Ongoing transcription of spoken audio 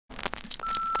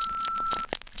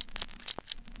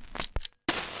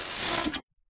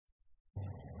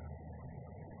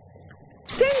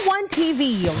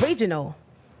TV original.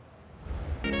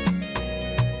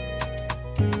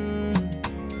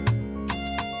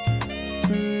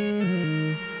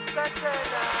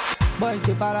 Boys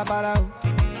the para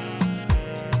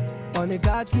on the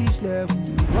catfish level.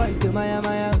 Boys the maya.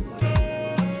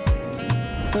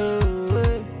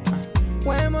 Oh,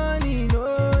 when money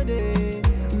no day,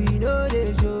 we know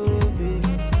they show it.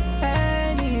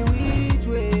 Any which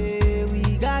way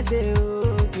we got the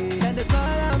okay. Then they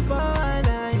call am for a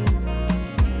nine,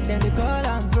 then they call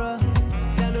am bro.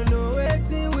 They don't know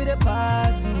waiting with the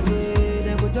past way.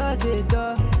 They go just the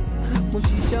door.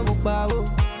 Mushisha mubawo.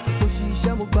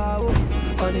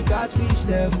 On the catfish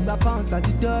level, I pounds at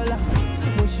the dollar.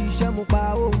 Mushisha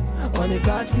mupao. On the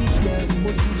catfish level,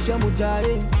 mushisha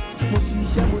mujaye.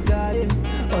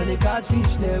 On the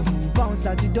catfish level, pounds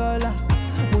at the dollar.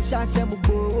 Mushisha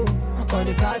mubo. On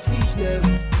the catfish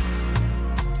level.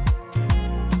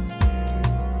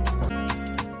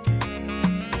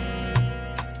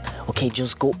 Okay,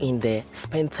 just go in there,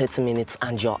 spend 30 minutes,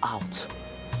 and you're out.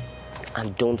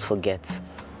 And don't forget,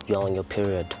 you're on your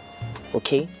period.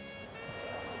 Okay?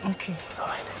 Okay. All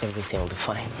right, everything will be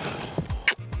fine.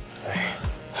 All right.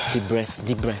 Deep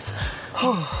breath.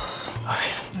 All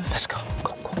right, let's go.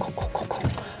 Go.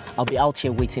 I'll be out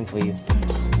here waiting for you.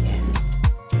 Yeah.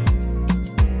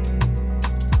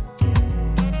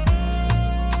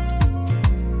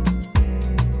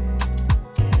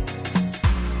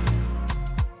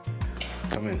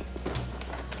 Come in.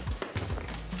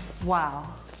 Wow.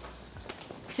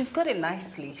 You've got a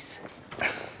nice place.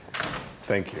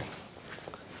 Thank you.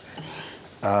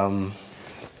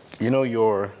 You know,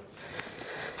 you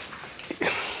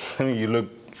look...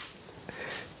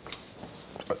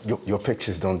 Your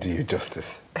pictures don't do you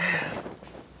justice.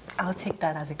 I'll take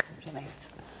that as a compliment.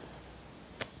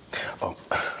 Oh,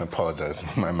 I apologize.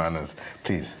 My manners.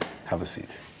 Please, have a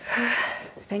seat.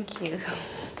 Thank you.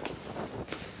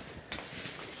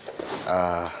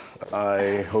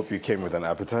 I hope you came with an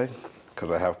appetite,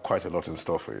 because I have quite a lot in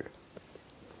store for you.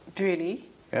 Really?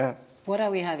 Yeah. What are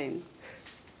we having?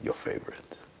 Your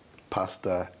favorite.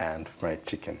 Pasta and fried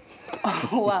chicken.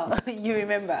 Oh, wow. You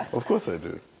remember? Of course I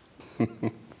do.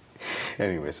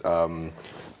 Anyways,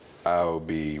 I'll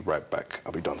be right back.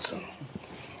 I'll be done soon.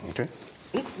 Okay?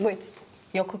 Wait.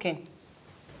 You're cooking?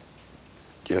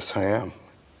 Yes, I am.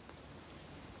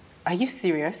 Are you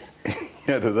serious?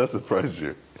 Yeah, does that surprise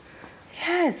you?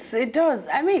 Yes, it does.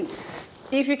 I mean,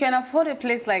 if you can afford a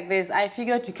place like this, I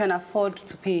figured you can afford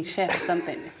to pay a chef or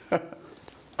something.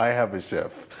 I have a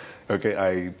chef. Okay,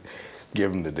 I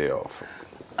gave him the day off.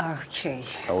 Okay.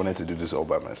 I wanted to do this all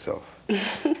by myself.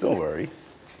 Don't worry.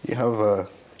 You have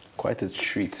quite a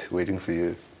treat waiting for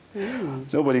you.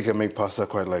 Mm. Nobody can make pasta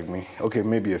quite like me. Okay,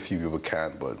 maybe a few people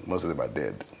can, but most of them are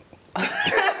dead.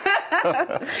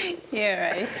 Yeah,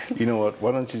 right. You know what?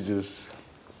 Why don't you just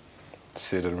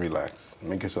sit and relax.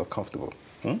 Make yourself comfortable.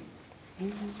 Hmm?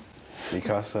 Mm-hmm. Mi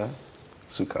casa,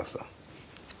 su casa.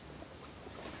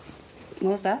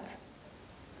 What's that?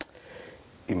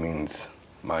 It means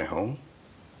my home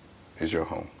is your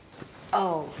home.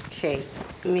 Oh, okay.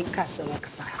 Mi casa, mi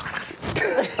casa.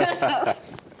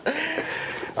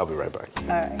 I'll be right back. All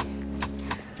right.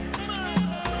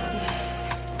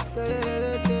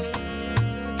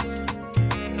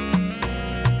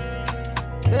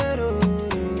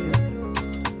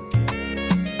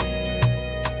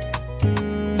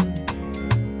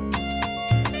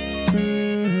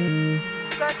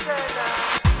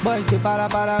 Boys the para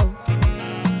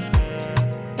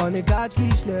on the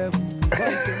catfish level.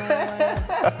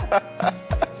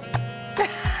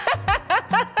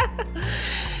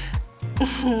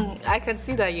 I can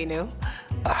see that, you know.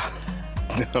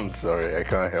 I'm sorry, I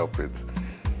can't help it.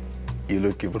 You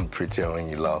look even prettier when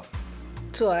you laugh.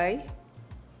 Do I?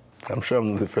 I'm sure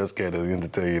I'm not the first guy that's going to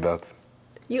tell you that.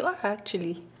 You are,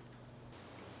 actually.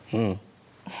 You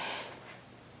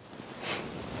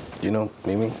know,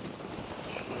 Mimi,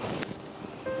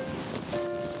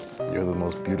 you're the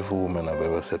most beautiful woman I've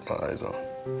ever set my eyes on.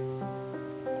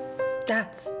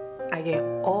 That I get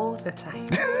all the time.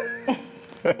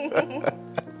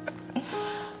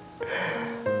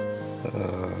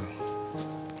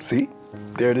 See?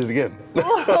 There it is again.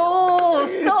 Oh,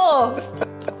 stop!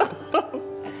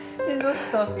 Just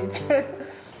stop it.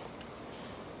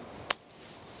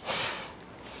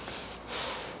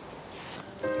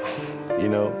 You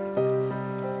know,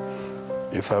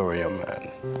 if I were your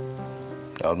man,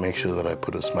 I'd make sure that I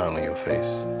put a smile on your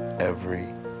face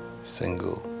every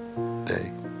single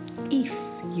day. If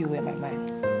you were my man.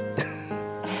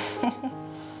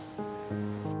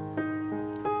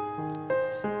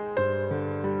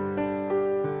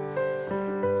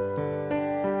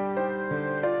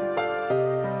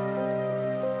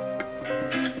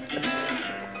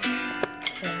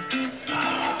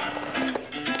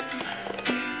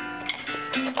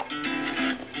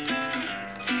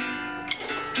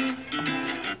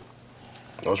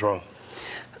 What's wrong?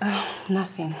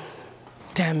 Nothing.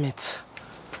 Damn it.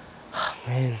 Oh,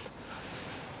 man.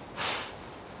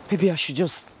 Maybe I should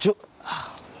just... No,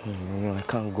 I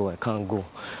can't go. I can't go.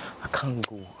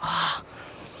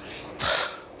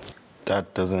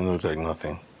 That doesn't look like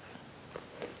nothing.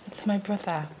 It's my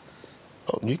brother.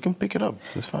 Oh, you can pick it up.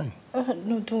 It's fine. Oh,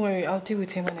 no, don't worry. I'll deal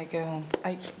with him when I get home.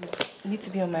 I need to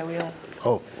be on my way home.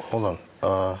 Oh, hold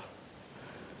on.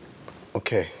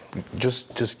 Okay.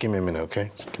 Just give me a minute,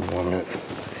 okay? Just give me 1 minute.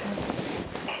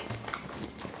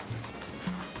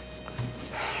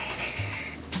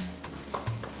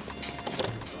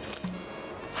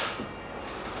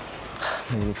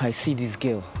 Man, if I see this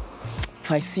girl...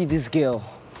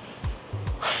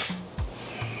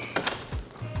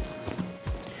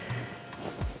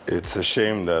 It's a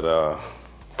shame that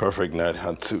perfect night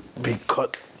had to be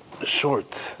cut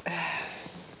short.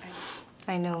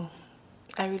 I know.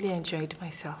 I really enjoyed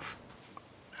myself.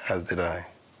 As did I.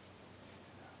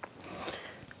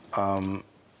 I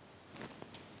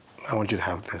want you to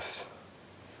have this.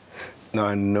 Now,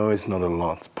 I know it's not a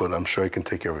lot, but I'm sure I can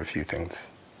take care of a few things.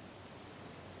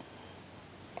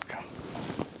 Okay.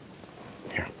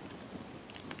 Here.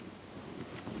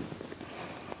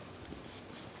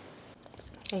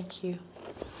 Thank you.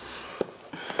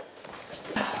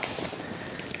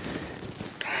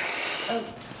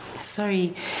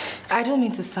 Sorry, I don't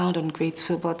mean to sound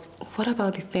ungrateful, but what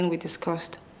about the thing we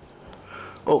discussed?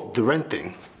 Oh, the rent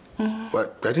thing? Well,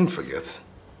 I didn't forget.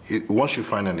 Once you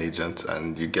find an agent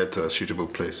and you get a suitable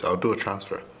place, I'll do a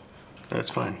transfer.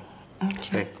 That's fine.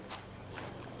 Okay. Hey,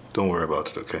 don't worry about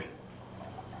it, okay?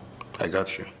 I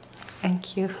got you.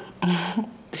 Thank you.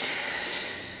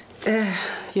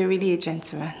 You're really a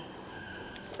gentleman.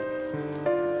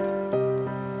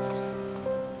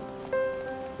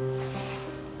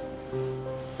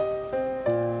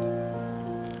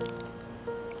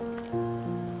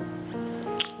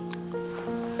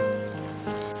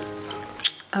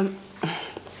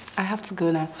 I have to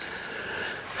go now.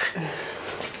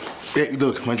 Hey,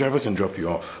 look, my driver can drop you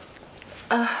off.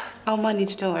 I'll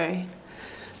manage, don't worry.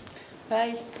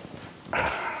 Bye.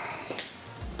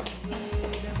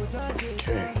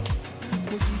 Okay.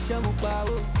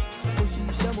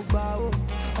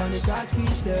 On the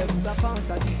catfish level, la pounce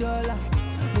à $10.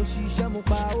 Mo ṣiṣẹ́ mo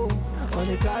pa o. On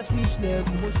the catfish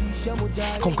level, mo ṣiṣẹ́ mo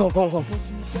jayé. Come. Mo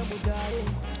ṣiṣẹ́ mo jayé.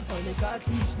 On the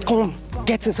catfish level. Come,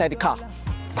 get inside the car.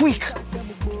 Quick! On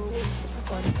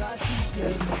the catfish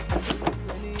level.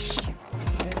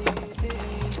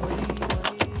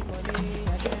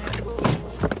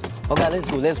 Okay,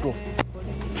 let's go.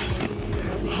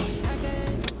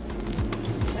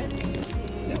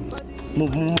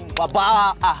 Move.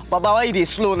 Baba, why you dey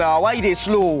slow now?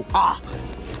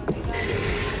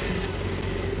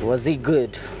 Was it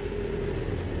good?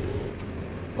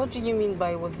 What do you mean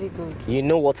by was it good? You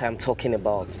know what I'm talking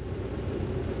about.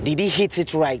 Did he hit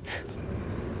it right?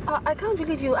 I can't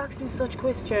believe you asked me such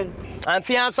question.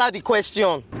 Auntie, answer the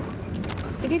question.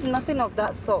 He did nothing of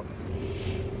that sort.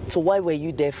 So why were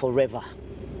you there forever?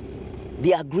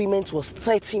 The agreement was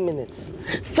 30 minutes.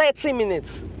 30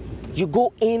 minutes. You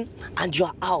go in and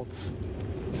you're out.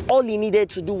 All he needed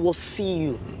to do was see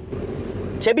you.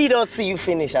 Shebi, he don't see you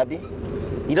finish, Abi.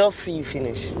 He don't see you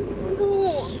finish.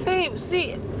 No, babe,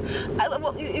 see,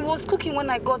 it was cooking when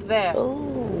I got there.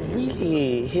 Oh,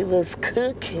 really? He was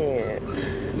cooking.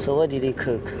 So what did he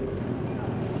cook?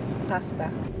 Pasta.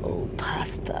 Oh,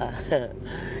 pasta.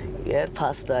 Yeah,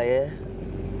 pasta, yeah?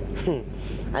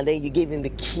 And then you gave him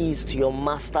the keys to your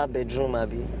master bedroom,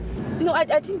 Abi. No, I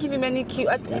didn't give him any key.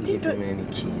 I didn't give him any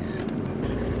keys.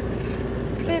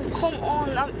 Babe, come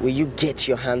on. Will you get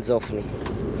your hands off me?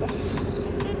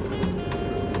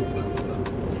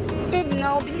 Babe,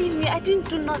 now, believe me, I didn't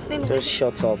do nothing. Just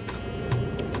shut up.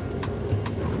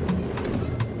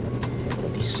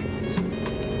 Bloody slut.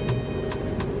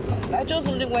 I just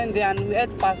only went there and we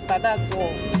ate pasta, that's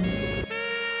all.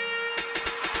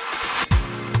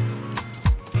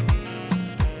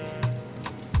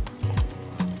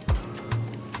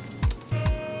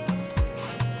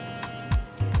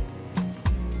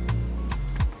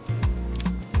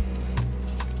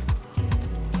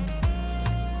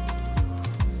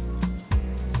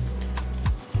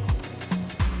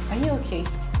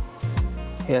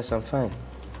 Yes, I'm fine.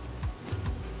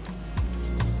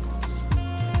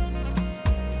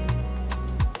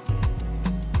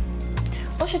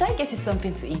 Or should I get you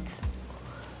something to eat?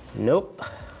 Nope.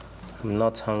 I'm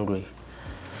not hungry.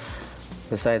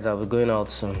 Besides, I'll be going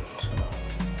out soon, so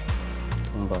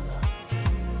don't bother.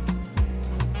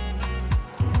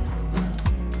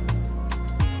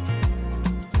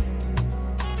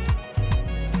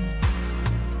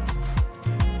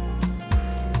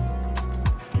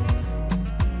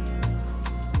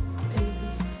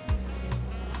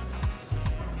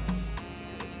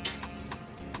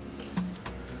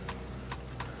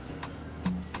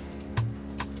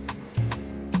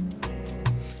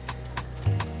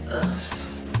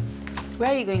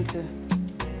 Where are you going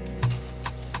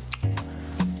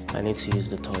to? I need to use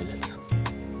the toilet.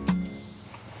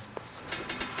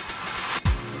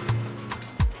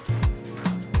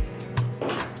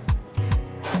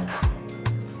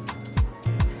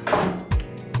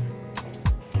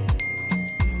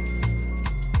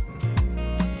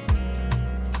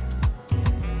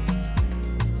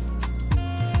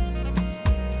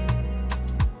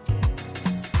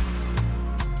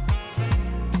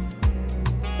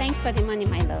 Thanks for the money,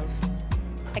 my love.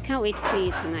 I can't wait to see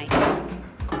you tonight.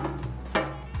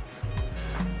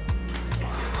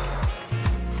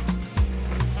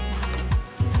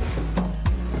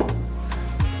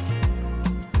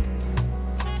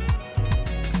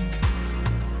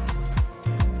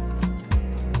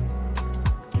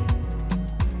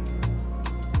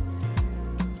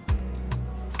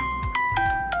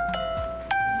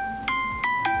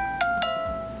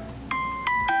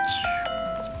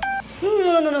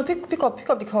 No, pick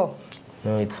up the call.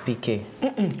 No, it's PK.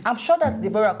 I'm sure that's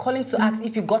Deborah calling to ask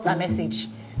if you got a message.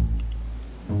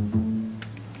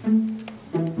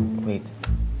 Wait.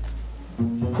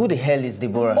 Who the hell is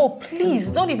Deborah? Oh,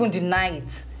 please, don't even deny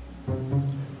it.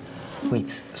 Wait,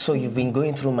 so you've been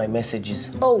going through my messages?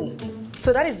 Oh,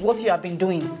 so that is what you have been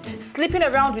doing. Sleeping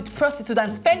around with prostitutes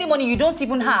and spending money you don't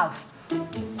even have.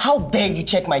 How dare you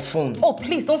check my phone? Oh,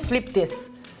 please, don't flip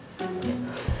this.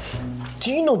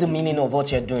 Do you know the meaning of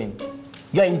what you're doing?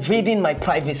 You're invading my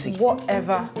privacy.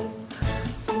 Whatever.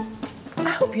 I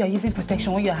hope you are using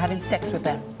protection when you're having sex with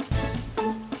them.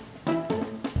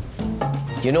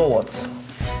 You know what?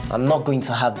 I'm not going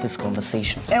to have this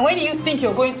conversation. And when do you think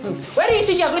you're going to? Where do you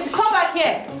think you're going to? Come back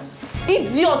here.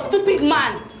 Idiot, stupid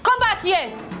man. Come back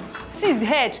here. See his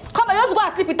head. Come back. Just go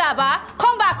and sleep with her, ba.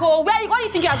 Come back, oh. Where do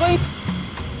you think you're going?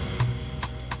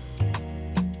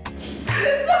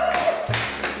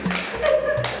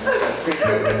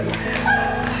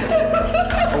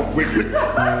 Oh, wait.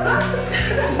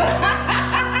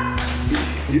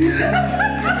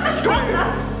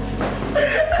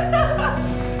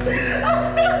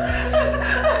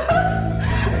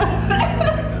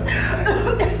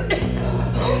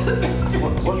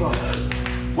 What's wrong?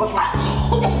 What's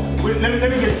wrong? Wait, let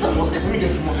me get some water. Let me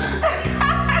get some water.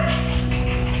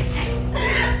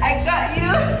 I got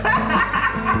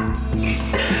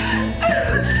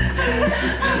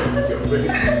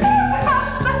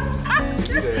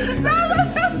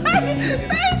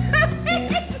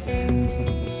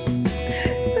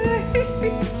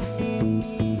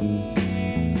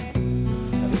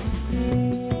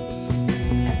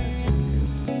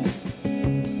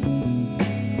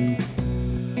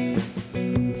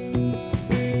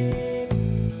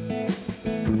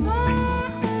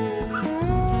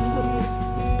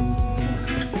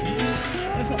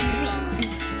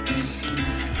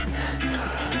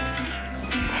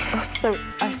Sorry,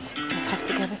 I have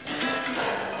to get it.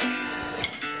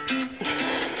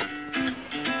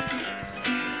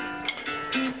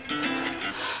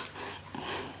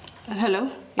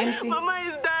 Hello, MC. Mama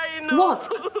is dying. What?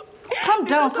 Calm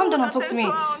down and talk to me.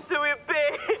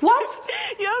 What?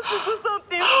 You have to do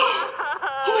something.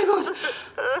 Oh my God.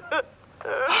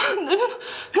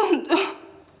 No.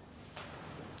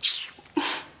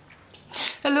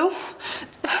 Hello?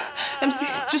 MC,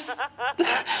 just...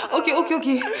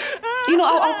 Okay. You know,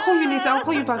 I'll call you later. I'll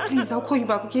call you back, please. I'll call you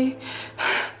back, okay?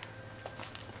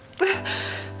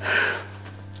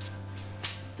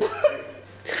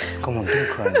 Come on, don't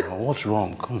cry now. What's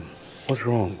wrong? Come on. What's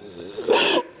wrong?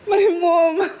 My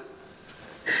mom.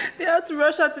 They had to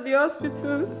rush her to the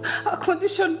hospital. Her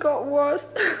condition got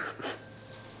worse.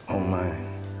 Oh, my.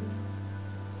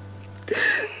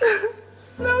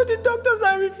 Now the doctors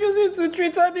are refusing to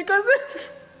treat her because...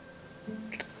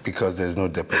 Because there's no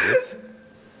deposit?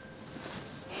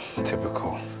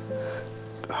 Typical.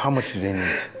 How much do they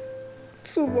need?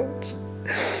 Too much.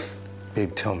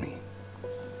 Babe, tell me.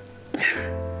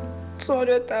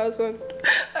 200,000.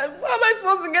 How am I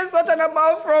supposed to get such an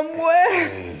amount from where?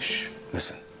 Hey, shh.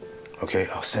 Listen, okay?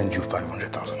 I'll send you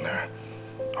 500,000 naira.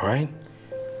 All right?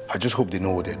 I just hope they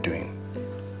know what they're doing.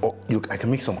 Or, look, I can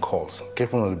make some calls.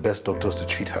 Get one of the best doctors to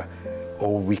treat her.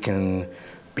 Or we can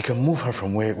move her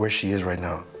from where she is right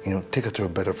now. You know, take her to a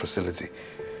better facility.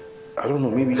 I don't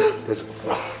know, maybe there's...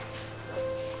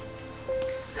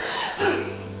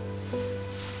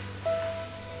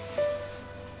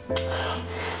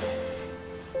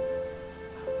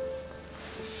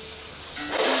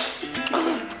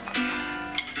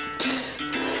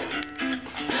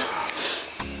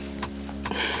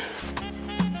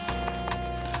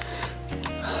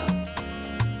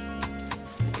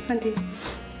 Andy,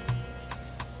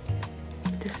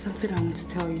 there's something I want to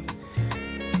tell you.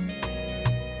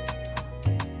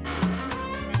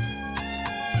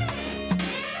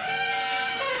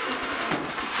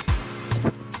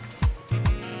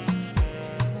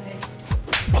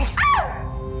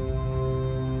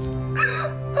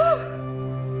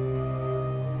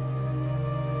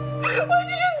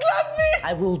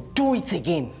 will do it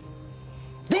again.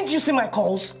 Didn't you see my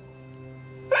calls?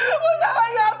 Was that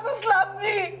why you have to slap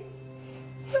me?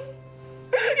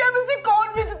 You haven't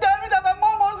called me to tell me that my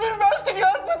mom was being rushed to the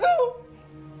hospital.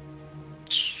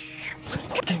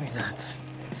 Give me that.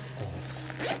 Sense.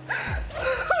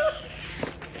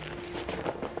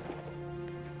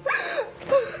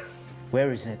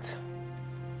 Where is it?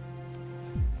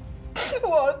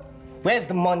 What? Where's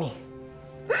the money?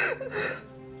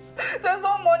 There's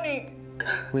no money.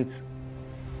 Wait,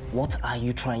 what are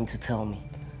you trying to tell me?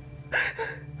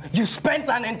 You spent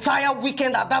an entire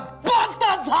weekend at that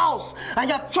bastard's house and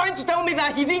you're trying to tell me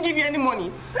that he didn't give you any money?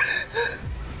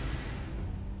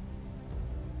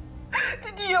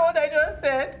 Did you hear what I just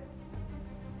said?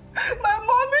 My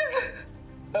mom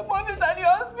is at the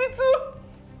hospital.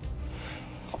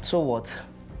 So what?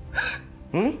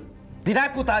 Did I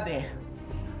put her there?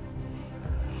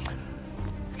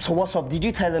 So what's up? Did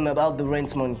you tell him about the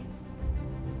rent money?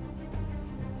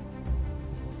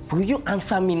 Will you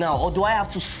answer me now, or do I have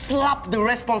to slap the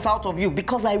response out of you?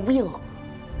 Because I will.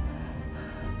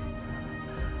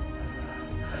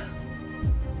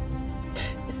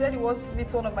 He said he wants to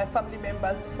meet one of my family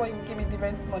members before he will give me the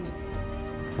rent money.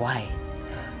 Why?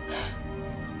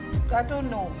 I don't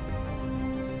know.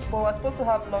 But we're supposed to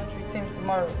have lunch with him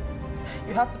tomorrow.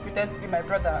 You have to pretend to be my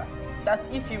brother. That's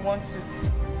if you want to.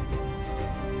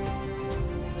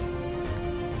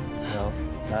 No,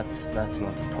 that's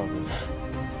not a problem.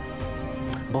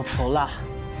 But Fola,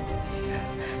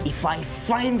 if I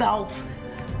find out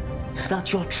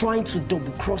that you're trying to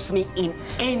double-cross me in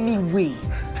any way,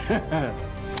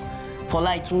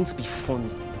 Fola, it won't be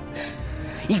funny.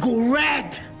 It go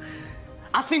red!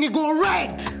 As in, it go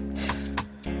red!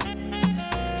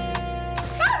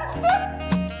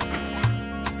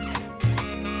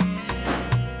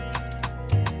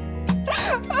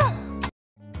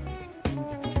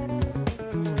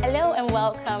 Hello and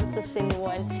welcome to Scene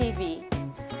One TV.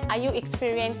 Are you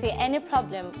experiencing any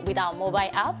problem with our mobile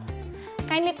app?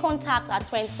 Kindly contact our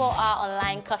 24-hour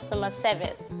online customer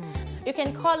service. You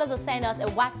can call us or send us a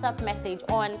WhatsApp message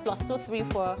on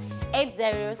 +234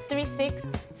 8036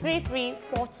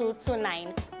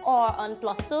 334229 or on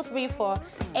 +234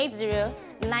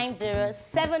 8090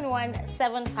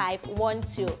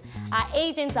 717512. Our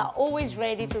agents are always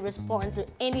ready to respond to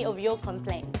any of your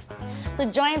complaints. To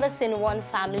join the Scene One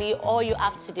family, all you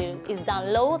have to do is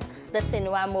download the Scene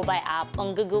One mobile app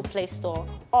on Google Play Store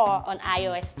or on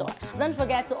iOS Store. Don't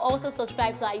forget to also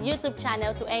subscribe to our YouTube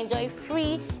channel to enjoy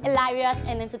free, hilarious,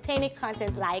 and entertaining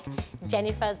content like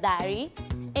Jenifasdiary,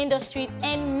 Industry,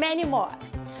 and many more.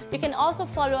 You can also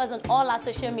follow us on all our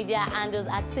social media handles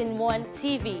at Scene One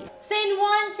TV. Scene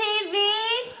One TV!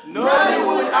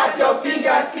 Nollywood at your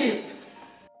fingertips.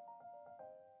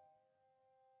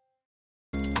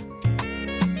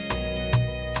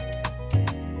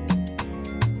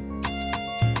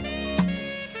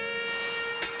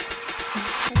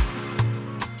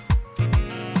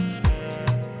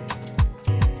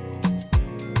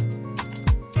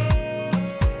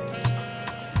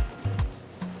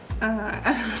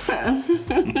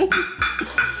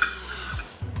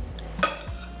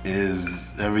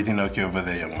 Is everything okay over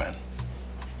there, young man?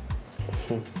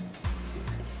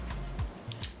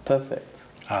 Perfect.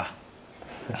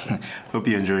 Hope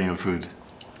you're enjoying your food.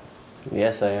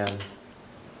 Yes, I am.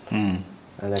 And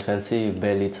I can see you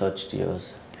barely touched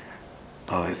yours.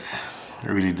 Oh, it's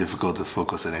really difficult to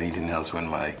focus on anything else when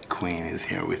my queen is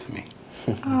here with me.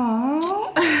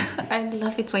 Oh, I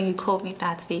love it when you call me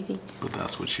that, baby. But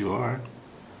that's what you are,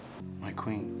 my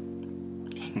queen.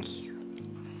 Thank you.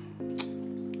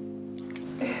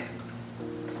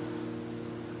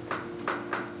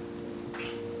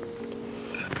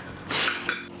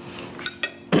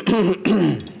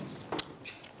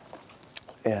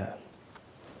 Yeah.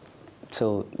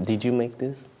 So, did you make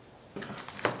this?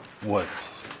 What?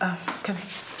 Come here.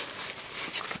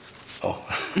 Oh.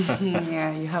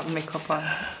 Yeah, you have makeup on.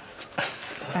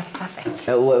 That's perfect.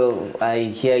 Well, I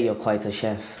hear you're quite a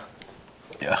chef.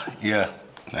 Yeah,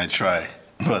 I try.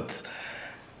 But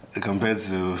compared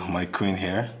to my queen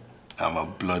here, I'm a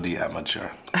bloody amateur.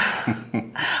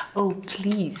 Oh,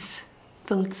 please,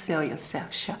 don't sell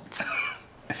yourself short.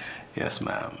 Yes,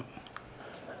 ma'am.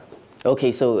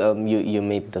 Okay, so you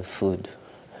made the food.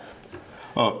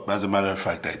 Oh, as a matter of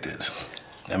fact, I did.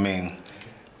 I mean,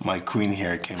 my queen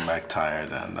here came back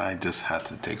tired and I just had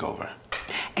to take over.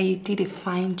 And you did a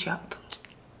fine job.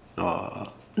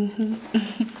 Oh.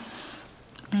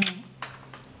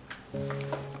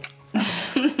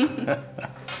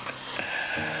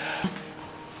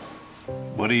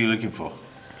 What are you looking for?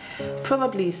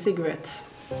 Probably cigarettes.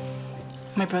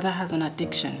 My brother has an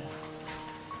addiction.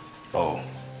 Oh.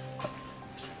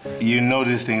 You know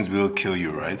these things will kill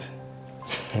you, right?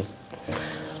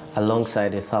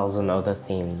 Alongside 1,000 other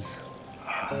things.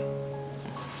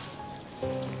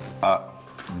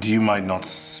 Do you mind not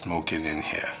smoking in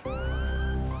here?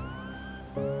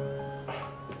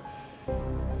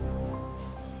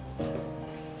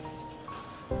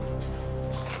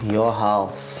 Your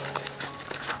house.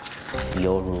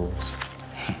 Your rules.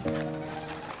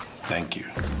 Thank you.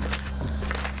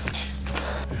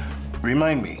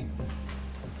 Remind me,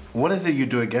 what is it you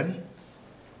do again?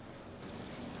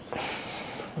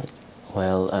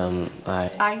 Well,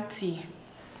 IT.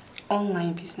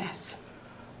 Online business.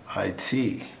 IT.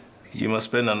 You must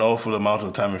spend an awful amount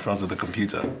of time in front of the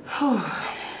computer.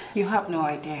 You have no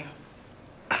idea.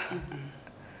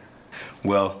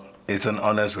 Well, it's an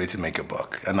honest way to make a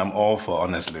buck, and I'm all for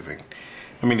honest living.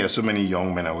 I mean, there's so many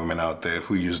young men and women out there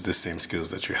who use the same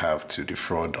skills that you have to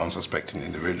defraud unsuspecting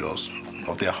individuals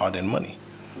of their hard-earned money.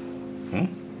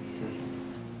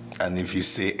 And if you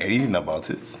say anything about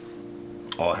it,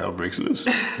 all hell breaks loose.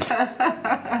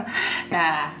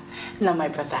 Nah, not my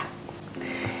brother.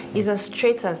 He's as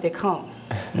straight as they come.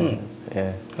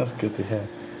 yeah. That's good to hear.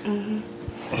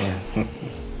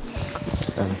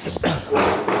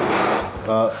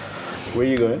 Where are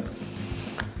you going?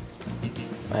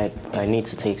 I need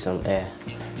to take some air.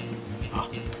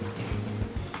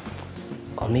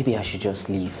 Or maybe I should just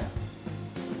leave.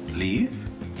 Leave?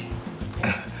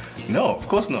 No, of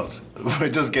course not. We're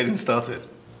just getting started.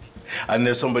 And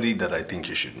there's somebody that I think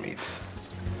you should meet.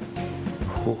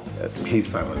 Who? His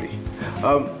family.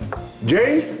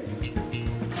 James?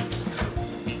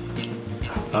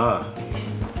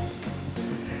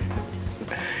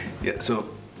 Yeah, so,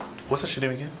 what's your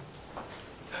name again?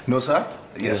 Nosa?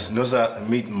 Yes, yeah. Nosa,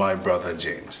 meet my brother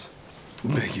James.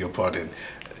 Beg your pardon.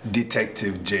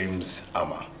 Detective James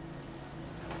Ama.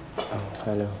 Oh,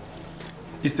 hello.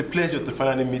 It's a pleasure to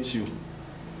finally meet you,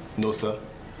 Nosa.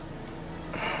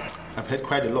 I've heard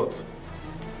quite a lot.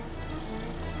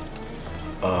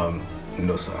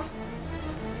 Nosa,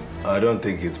 I don't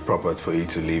think it's proper for you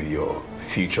to leave your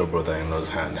future brother-in-law's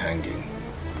hand hanging.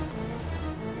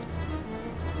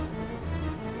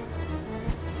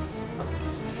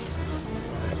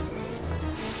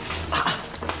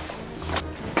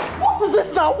 What is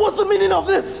this now? What's the meaning of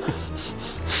this?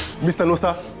 Mr.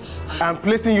 Nosa, I'm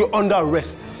placing you under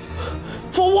arrest.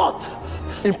 For what?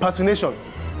 Impersonation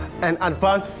and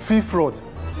advanced fee fraud.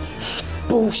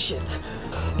 Bullshit.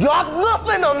 You have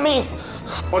nothing on me.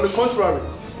 On the contrary,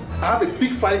 I have a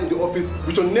big file in the office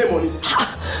with your name on it.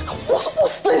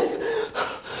 What's this?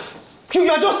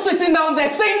 You're just sitting down there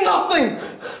saying nothing.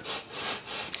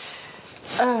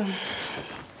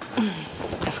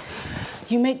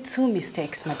 You made two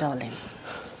mistakes, my darling.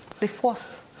 The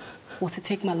first was to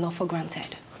take my love for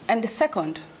granted. And the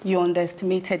second, you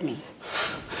underestimated me.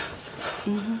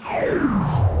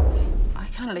 I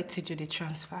can't let you do the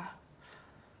transfer.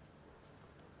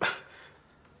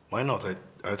 Why not? I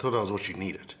thought that was what you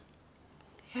needed.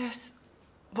 Yes,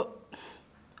 but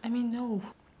I mean, no.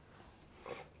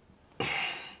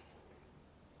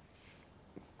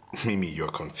 Mimi, you're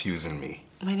confusing me.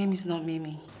 My name is not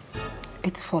Mimi.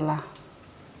 It's Fola.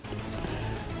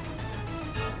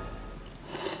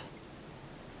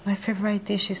 My favorite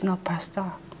dish is not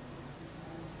pasta.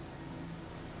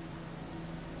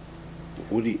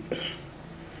 What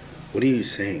are you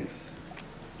saying?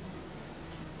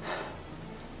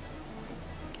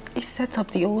 He set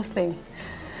up the whole thing.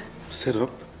 Set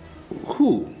up?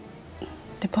 Who?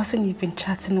 The person you've been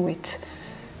chatting with.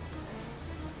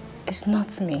 It's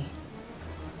not me.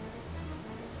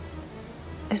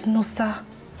 It's Nosa,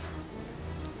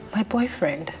 my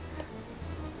boyfriend.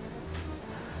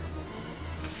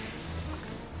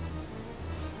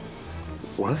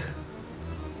 What?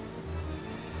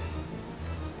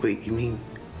 Wait, you mean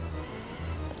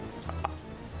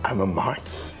I'm a mark?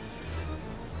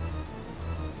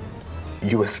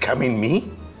 You were scamming me?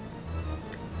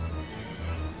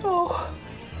 Oh.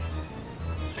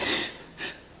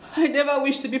 I never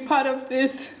wished to be part of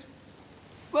this.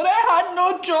 But I had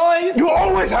no choice. You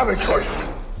always have a choice.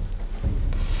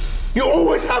 You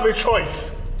always have a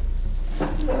choice.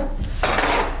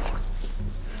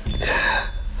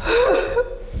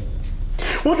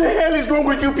 What the hell is wrong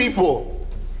with you people?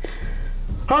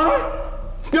 Huh?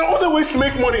 There are other ways to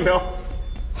make money now.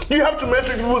 You have to mess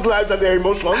with people's lives and their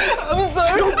emotions. I'm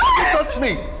sorry. Don't touch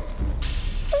me.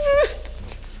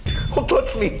 Don't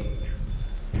touch me.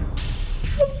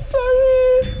 I'm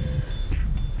sorry.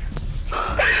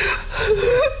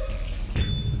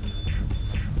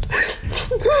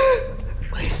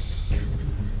 Wait.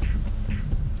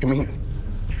 You mean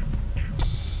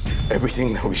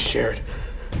everything that we shared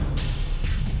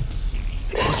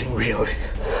Really?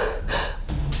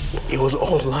 It was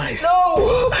all lies. No,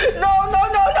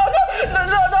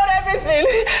 not everything.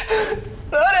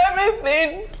 Not everything.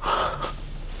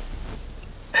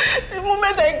 The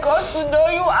moment I got to know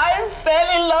you, I fell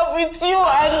in love with you,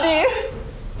 Andy.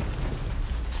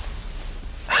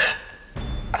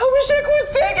 I wish I could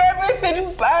take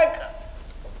everything back,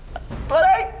 but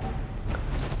I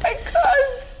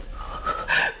can't.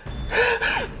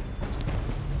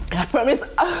 I promise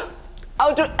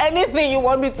I'll do anything you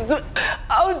want me to do.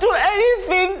 I'll do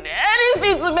anything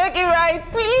to make it right,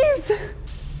 please.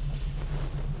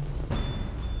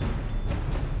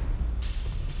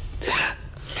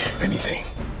 Anything.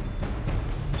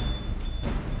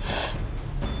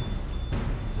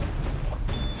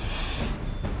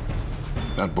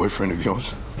 That boyfriend of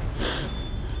yours,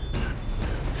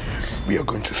 we are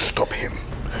going to stop him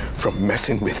from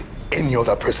messing with any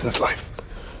other person's life.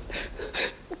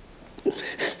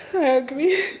 I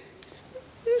agree.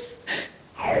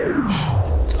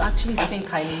 To actually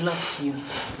think I loved you.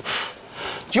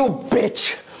 You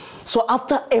bitch! So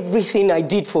after everything I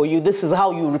did for you, this is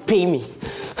how you repay me.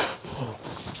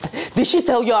 Did she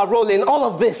tell you her role in all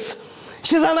of this?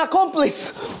 She's an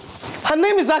accomplice. Her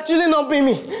name is actually not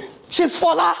Mimi. She's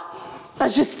Fola.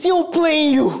 And she's still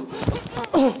playing you.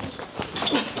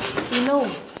 He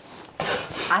knows.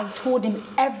 I told him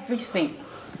everything.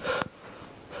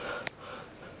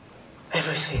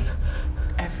 Everything.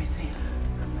 Everything.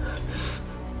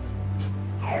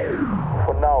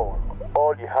 For now,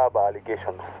 all you have are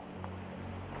allegations.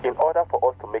 In order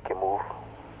for us to make a move,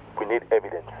 we need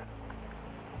evidence.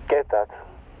 Get that,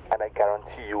 and I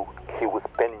guarantee you he will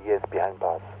spend years behind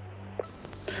bars.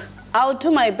 I'll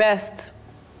do my best.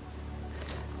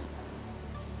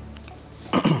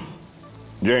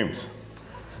 James,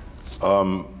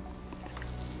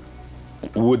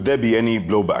 would there be any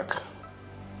blowback?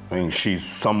 I mean, she's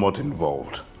somewhat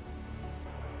involved.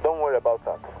 Don't worry about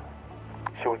that.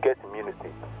 She will get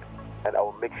immunity, and I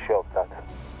will make sure of that.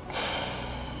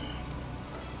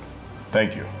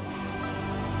 Thank you.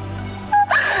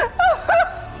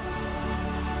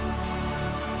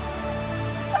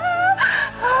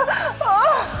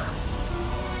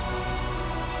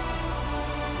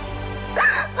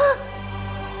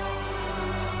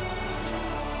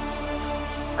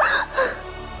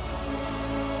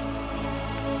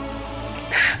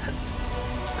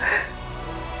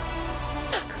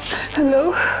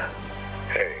 Hello?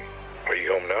 Hey, are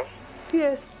you home now?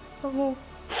 Yes, I'm home.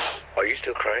 Are you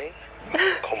still crying?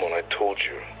 Come on, I told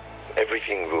you.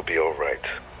 Everything will be all right.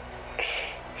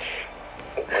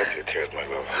 Wipe your tears, my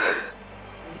love.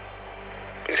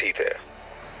 Is he there?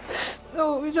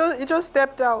 No, he just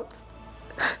stepped out.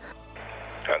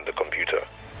 And the computer?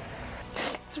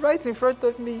 It's right in front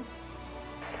of me.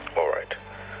 All right.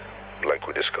 Like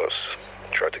we discussed,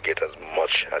 try to get as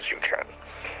much as you can.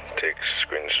 Take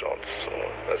screenshots,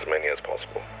 as many as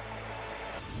possible.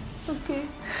 Okay.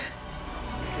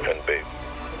 And babe,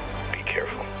 be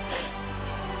careful.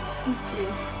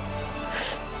 Okay.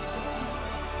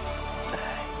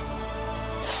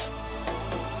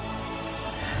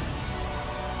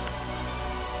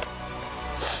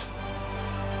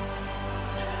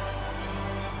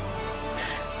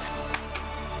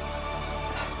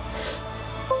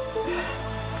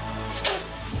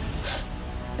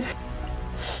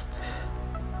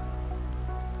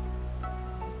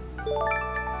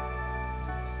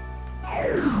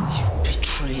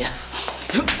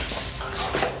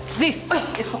 This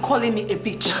is for calling me a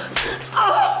bitch.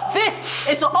 This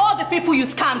is for all the people you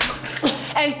scammed.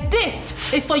 And this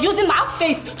is for using my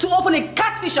face to open a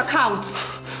Catfish account.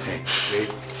 Hey,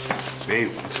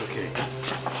 babe, it's okay.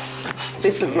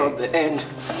 This is not the end.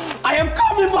 I am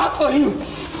coming back for you.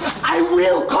 I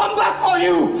will come back for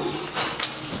you.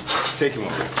 Take him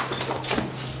away.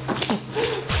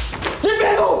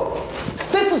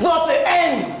 Jenifa! This is not the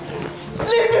end.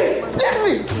 Leave me! Leave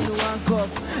me!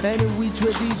 Any which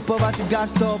way this poverty got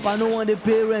stop. I don't want the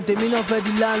parent, they mean not for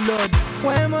the landlord.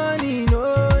 When money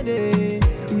no day,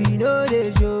 we know they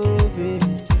show face.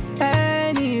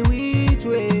 Any which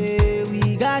way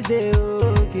we got the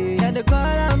okay. Then they call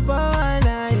and for one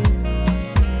night.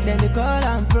 Then they call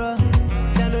and pro.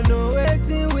 Then don't know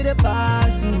waiting with the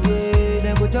past away.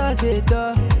 Then go just say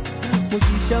to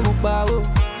Mushisha Mukbao,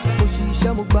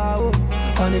 Mushisha Mukbao.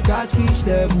 On the catfish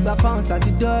level, the pounds at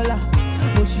the dollar.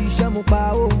 Mushisha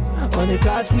Mukbao. On the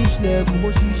catfish level,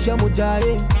 Mushisha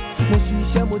Mujaye.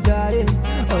 Mushisha Mujaye.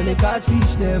 On the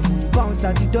catfish level, pounds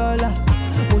at the dollar.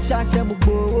 Mushisha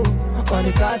Mukbao. On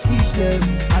the catfish level,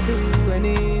 I do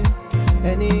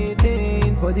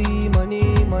anything for the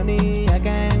money, I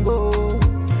can go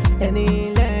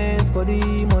any length for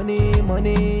the money,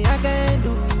 money. I can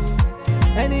do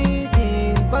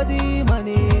anything for the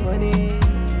money, money.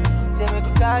 Say make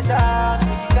you cash out,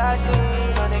 make you cash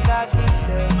in on the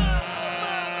catfish.